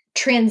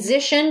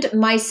transitioned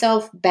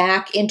myself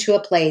back into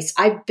a place.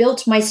 I've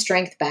built my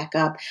strength back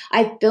up.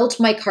 I've built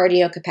my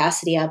cardio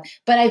capacity up,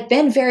 but I've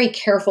been very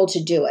careful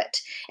to do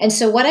it. And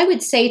so what I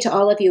would say to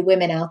all of you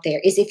women out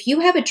there is if you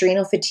have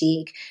adrenal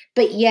fatigue,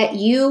 but yet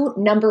you,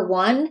 number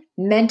one,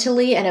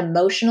 mentally and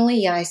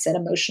emotionally, yeah, I said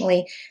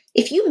emotionally,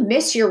 if you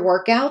miss your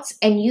workouts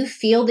and you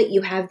feel that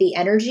you have the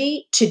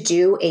energy to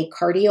do a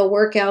cardio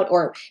workout,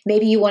 or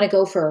maybe you want to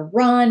go for a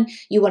run,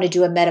 you want to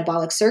do a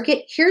metabolic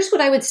circuit, here's what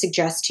I would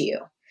suggest to you.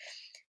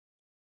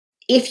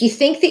 If you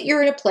think that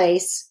you're in a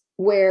place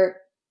where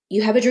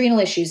you have adrenal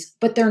issues,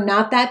 but they're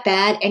not that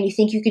bad and you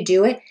think you could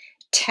do it,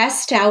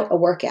 test out a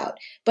workout.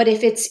 But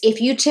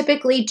if you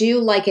typically do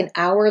like an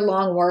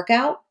hour-long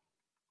workout,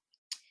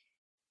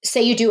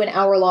 say you do an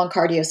hour-long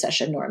cardio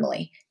session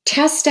normally,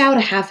 test out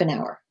a half an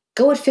hour.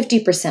 Go at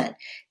 50%.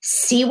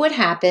 See what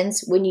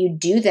happens when you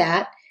do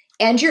that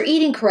and you're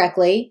eating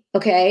correctly,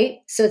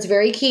 okay? So it's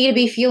very key to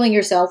be fueling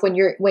yourself when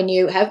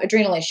you have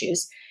adrenal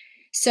issues.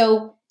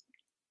 So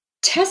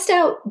test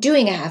out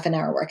doing a half an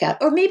hour workout,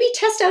 or maybe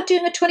test out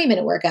doing a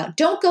 20-minute workout.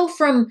 Don't go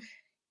from,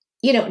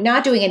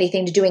 not doing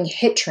anything to doing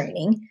HIIT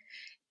training.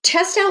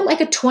 Test out like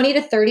a 20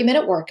 to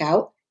 30-minute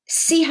workout.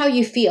 See how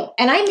you feel.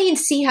 And I mean,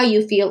 see how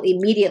you feel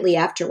immediately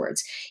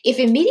afterwards. If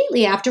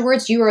immediately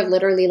afterwards you are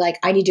literally like,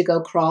 I need to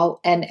go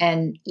crawl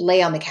and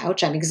lay on the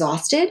couch, I'm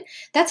exhausted,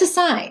 that's a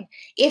sign.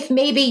 If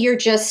maybe you're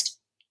just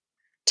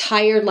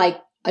tired like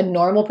a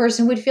normal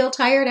person would feel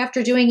tired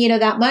after doing,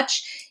 that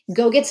much,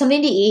 go get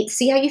something to eat,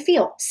 see how you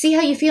feel. See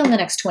how you feel in the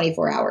next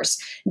 24 hours.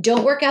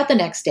 Don't work out the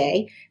next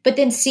day, but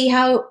then see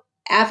how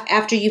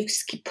after you've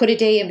put a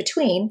day in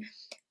between,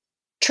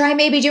 try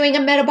maybe doing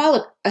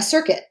a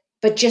circuit,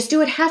 but just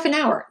do it half an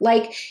hour.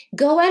 Like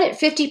go at it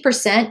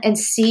 50% and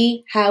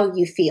see how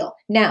you feel.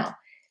 Now,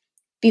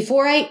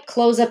 before I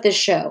close up this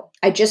show,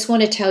 I just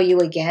want to tell you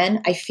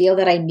again, I feel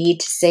that I need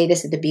to say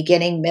this at the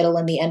beginning, middle,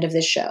 and the end of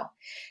this show.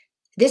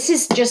 This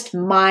is just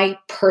my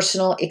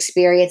personal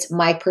experience,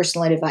 my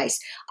personal advice.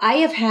 I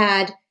have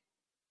had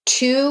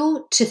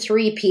 2 to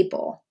 3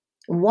 people.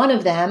 One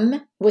of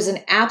them was an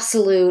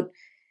absolute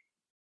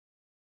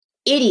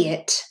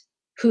idiot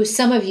who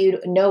some of you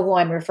know who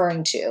I'm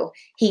referring to.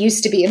 He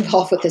used to be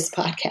involved with this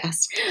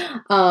podcast.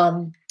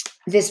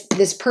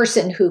 This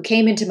person who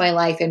came into my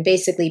life and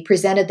basically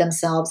presented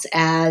themselves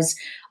as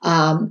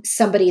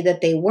somebody that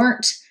they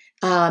weren't.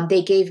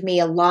 They gave me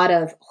a lot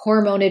of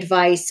hormone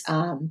advice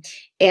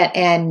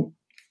and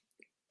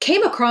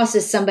came across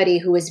as somebody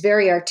who was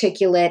very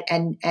articulate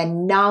and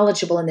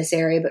knowledgeable in this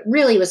area, but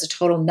really was a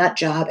total nut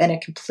job and a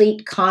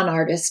complete con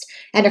artist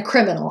and a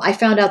criminal. I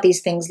found out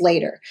these things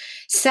later.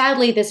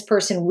 Sadly, this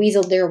person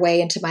weaseled their way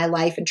into my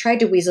life and tried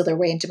to weasel their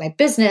way into my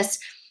business.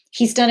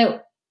 He's done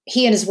it.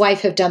 He and his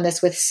wife have done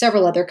this with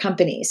several other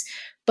companies.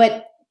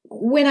 But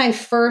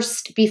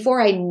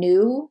before I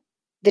knew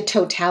the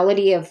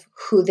totality of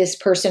who this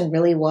person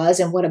really was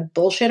and what a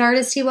bullshit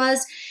artist he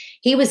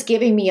was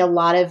giving me a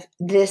lot of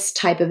this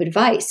type of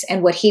advice.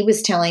 And what he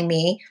was telling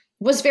me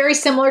was very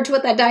similar to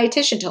what that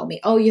dietitian told me.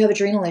 Oh, you have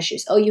adrenal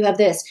issues. Oh, you have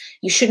this.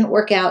 You shouldn't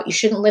work out. You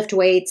shouldn't lift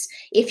weights.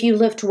 If you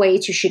lift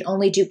weights, you should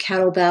only do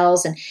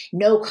kettlebells and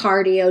no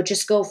cardio.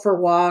 Just go for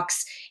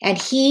walks. And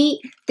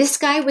this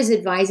guy was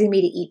advising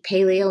me to eat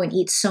paleo and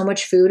eat so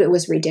much food. It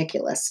was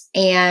ridiculous.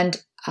 And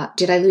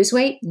did I lose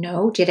weight?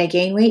 No. Did I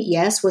gain weight?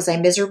 Yes. Was I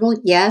miserable?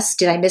 Yes.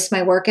 Did I miss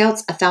my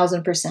workouts?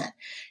 1,000%.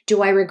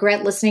 Do I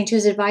regret listening to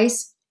his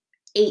advice?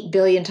 8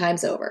 billion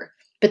times over.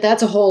 But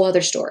that's a whole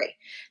other story.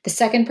 The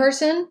second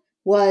person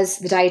was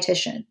the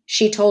dietitian.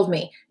 She told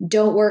me,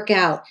 don't work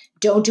out.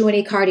 Don't do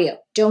any cardio.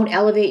 Don't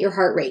elevate your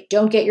heart rate.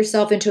 Don't get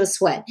yourself into a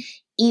sweat.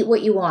 Eat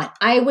what you want.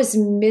 I was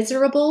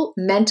miserable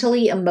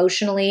mentally,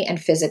 emotionally,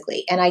 and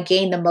physically. And I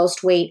gained the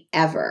most weight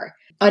ever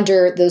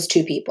under those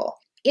 2 people.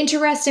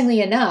 Interestingly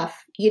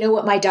enough, you know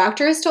what my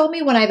doctor has told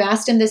me when I've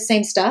asked him this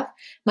same stuff?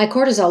 My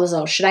cortisol is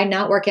low. Should I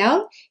not work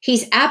out?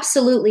 He's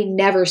absolutely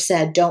never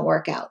said don't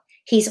work out.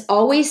 He's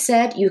always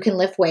said you can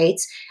lift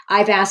weights.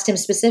 I've asked him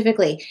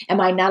specifically,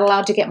 am I not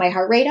allowed to get my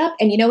heart rate up?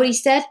 And you know what he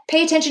said?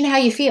 Pay attention to how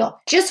you feel.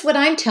 Just what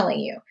I'm telling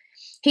you.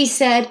 He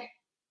said,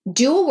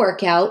 do a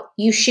workout.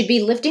 You should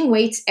be lifting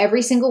weights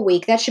every single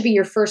week. That should be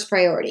your first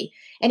priority.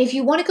 And if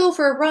you want to go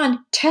for a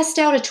run, test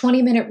out a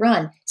 20-minute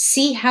run.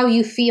 See how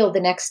you feel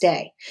the next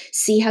day.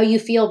 See how you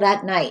feel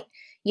that night.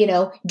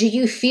 Do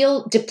you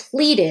feel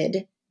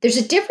depleted? There's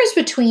a difference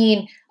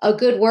between a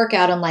good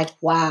workout and like,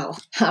 wow,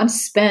 I'm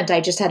spent. I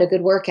just had a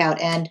good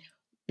workout. And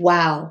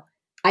wow,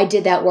 I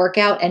did that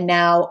workout. And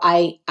now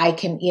I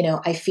can,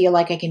 I feel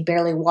like I can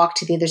barely walk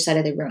to the other side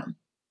of the room.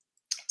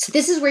 So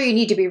this is where you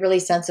need to be really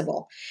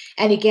sensible.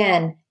 And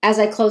again, as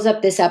I close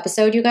up this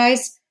episode, you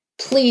guys,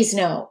 please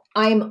know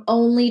I'm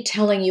only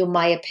telling you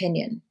my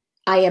opinion.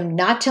 I am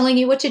not telling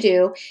you what to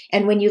do.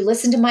 And when you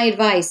listen to my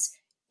advice,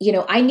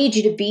 I need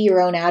you to be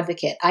your own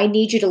advocate. I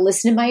need you to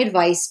listen to my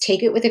advice,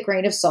 take it with a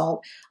grain of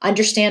salt,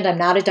 understand I'm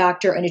not a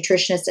doctor, a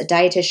nutritionist, a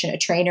dietitian, a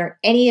trainer,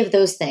 any of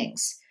those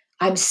things.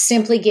 I'm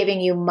simply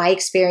giving you my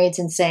experience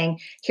and saying,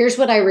 here's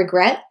what I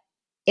regret.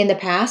 in the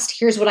past.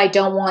 Here's what I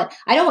don't want.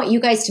 I don't want you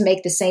guys to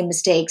make the same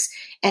mistakes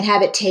and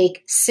have it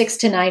take 6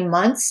 to 9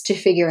 months to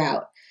figure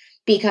out.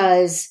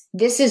 Because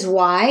this is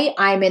why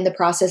I'm in the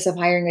process of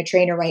hiring a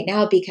trainer right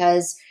now,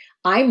 because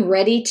I'm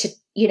ready to,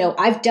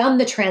 I've done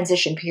the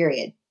transition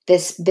period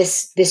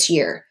this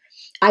year.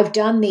 I've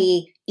done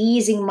the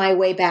easing my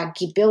way back,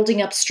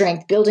 building up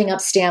strength, building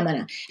up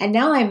stamina. And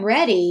now I'm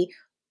ready,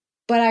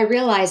 but I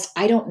realized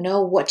I don't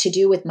know what to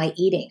do with my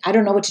eating. I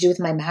don't know what to do with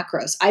my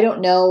macros. I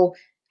don't know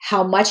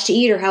how much to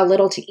eat or how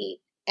little to eat.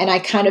 And I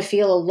kind of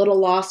feel a little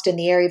lost in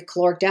the area of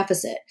caloric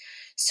deficit.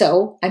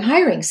 So I'm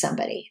hiring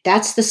somebody.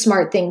 That's the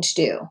smart thing to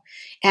do.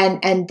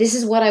 And this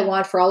is what I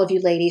want for all of you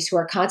ladies who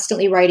are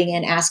constantly writing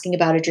in asking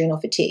about adrenal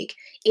fatigue.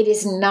 It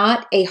is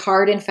not a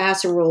hard and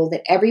fast rule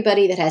that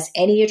everybody that has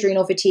any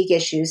adrenal fatigue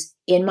issues,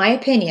 in my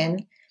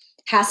opinion,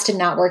 has to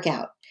not work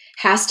out,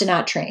 has to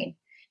not train,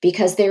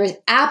 because there is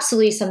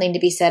absolutely something to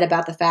be said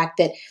about the fact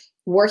that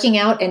working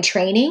out and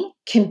training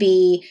can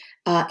be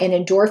an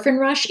endorphin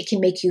rush. It can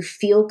make you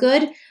feel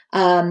good.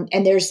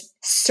 And there's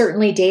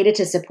certainly data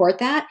to support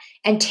that.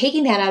 And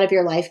taking that out of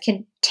your life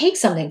can take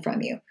something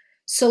from you.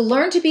 So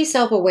learn to be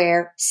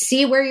self-aware,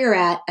 see where you're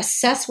at,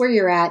 assess where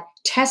you're at,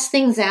 test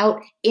things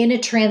out in a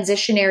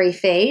transitionary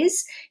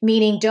phase,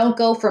 meaning don't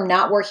go from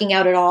not working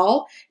out at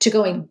all to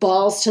going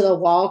balls to the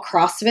wall,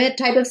 CrossFit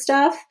type of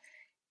stuff.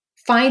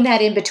 Find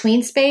that in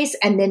between space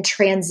and then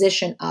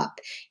transition up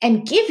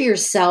and give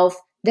yourself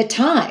the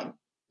time.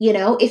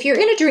 If you're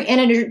in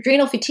an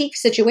adrenal fatigue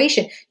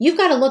situation, you've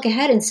got to look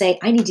ahead and say,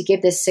 I need to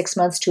give this 6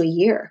 months to a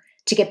year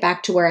to get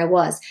back to where I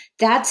was.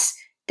 That's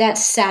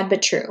sad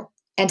but true.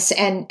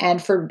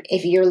 And for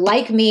if you're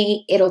like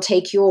me, it'll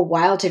take you a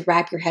while to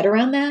wrap your head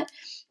around that,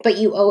 but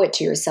you owe it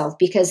to yourself,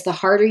 because the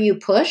harder you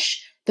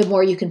push, the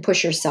more you can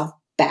push yourself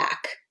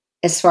back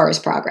as far as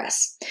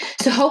progress.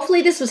 So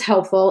hopefully this was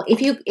helpful.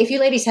 If you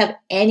ladies have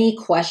any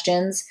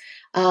questions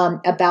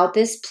about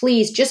this,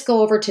 please just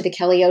go over to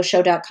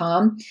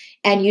thekellyoShow.com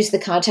and use the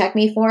contact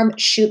me form.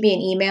 Shoot me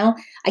an email.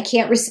 I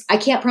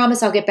can't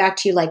promise I'll get back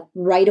to you like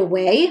right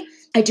away.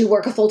 I do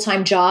work a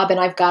full-time job and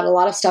I've got a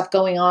lot of stuff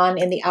going on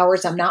in the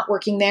hours I'm not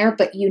working there,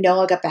 but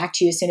I'll get back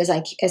to you as soon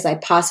as I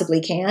possibly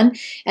can.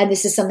 And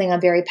this is something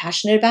I'm very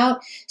passionate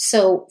about.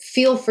 So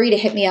feel free to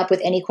hit me up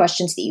with any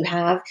questions that you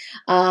have.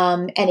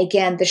 And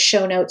again, the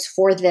show notes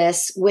for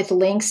this with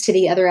links to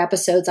the other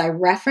episodes I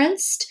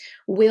referenced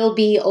will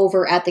be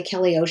over at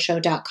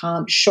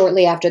thekellyoShow.com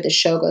shortly after the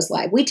show goes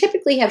live. We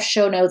typically have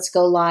show notes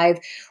go live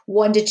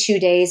 1 to 2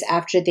 days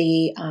after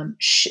the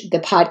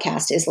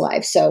podcast is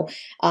live. So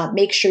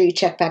make sure you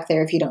check back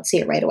there if you don't see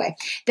it right away.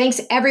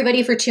 Thanks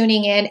everybody for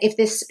tuning in. If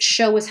this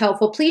show was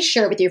helpful, please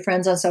share it with your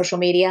friends on social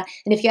media.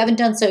 And if you haven't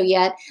done so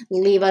yet,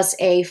 leave us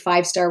a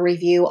 5-star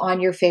review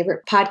on your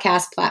favorite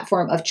podcast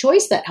platform of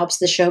choice. That helps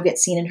the show get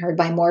seen and heard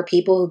by more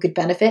people who could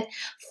benefit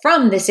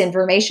from this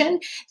information.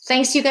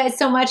 Thanks you guys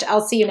so much.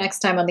 I'll see you next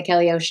time on The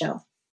Kelly O Show.